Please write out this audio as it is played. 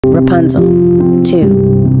Rapunzel.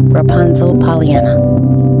 2. Rapunzel Pollyanna.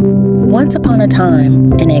 Once upon a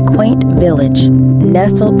time, in a quaint village,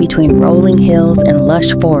 nestled between rolling hills and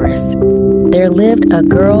lush forests, there lived a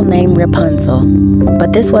girl named Rapunzel.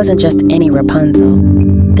 But this wasn't just any Rapunzel.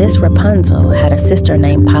 This Rapunzel had a sister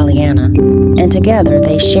named Pollyanna, and together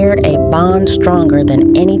they shared a bond stronger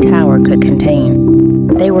than any tower could contain.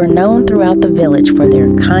 They were known throughout the village for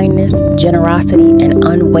their kindness, generosity, and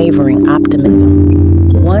unwavering optimism.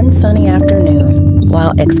 One sunny afternoon,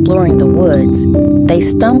 while exploring the woods, they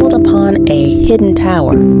stumbled upon a hidden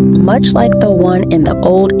tower, much like the one in the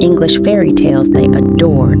old English fairy tales they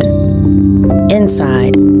adored.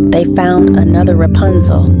 Inside, they found another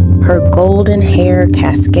Rapunzel, her golden hair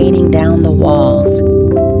cascading down the walls.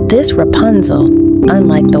 This Rapunzel,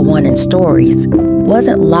 unlike the one in stories,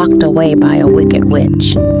 wasn't locked away by a wicked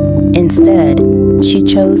witch. Instead, she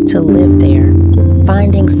chose to live there,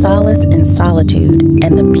 finding solace in solitude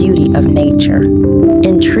and the beauty of nature.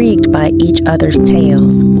 Intrigued by each other's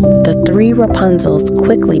tales, the three Rapunzels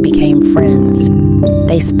quickly became friends.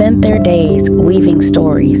 They spent their days weaving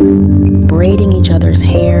stories, braiding each other's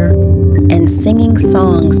hair, and singing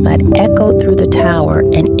songs that echoed through the tower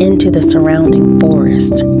and into the surrounding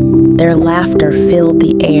forest. Their laughter filled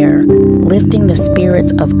the air, lifting the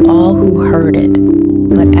spirits of all who heard it.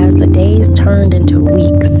 But as the days turned into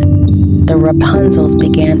weeks, the Rapunzels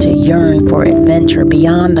began to yearn for adventure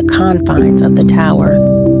beyond the confines of the tower.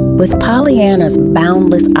 With Pollyanna's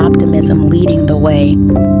boundless optimism leading the way,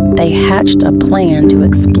 they hatched a plan to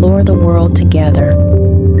explore the world together.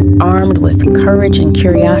 Armed with courage and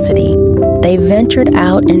curiosity, they ventured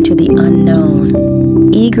out into the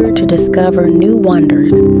unknown, eager to discover new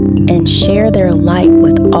wonders and share their light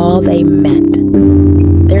with all they met.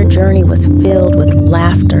 Their journey was filled with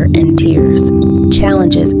laughter and tears,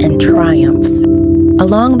 challenges and triumphs.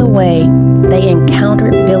 Along the way, they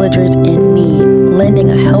encountered villagers in need, lending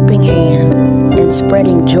a helping hand and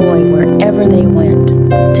spreading joy wherever they went.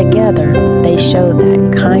 Together, they showed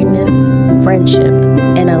that kindness, friendship,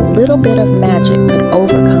 and a little bit of magic could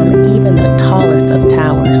overcome even the tallest of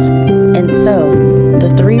towers. And so, the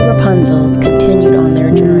three Rapunzels continued on their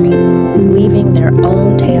journey, weaving their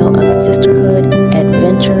own tale of sisterhood,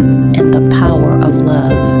 adventure, and the power of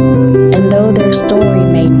love. And though their story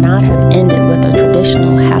may not have ended with a traditional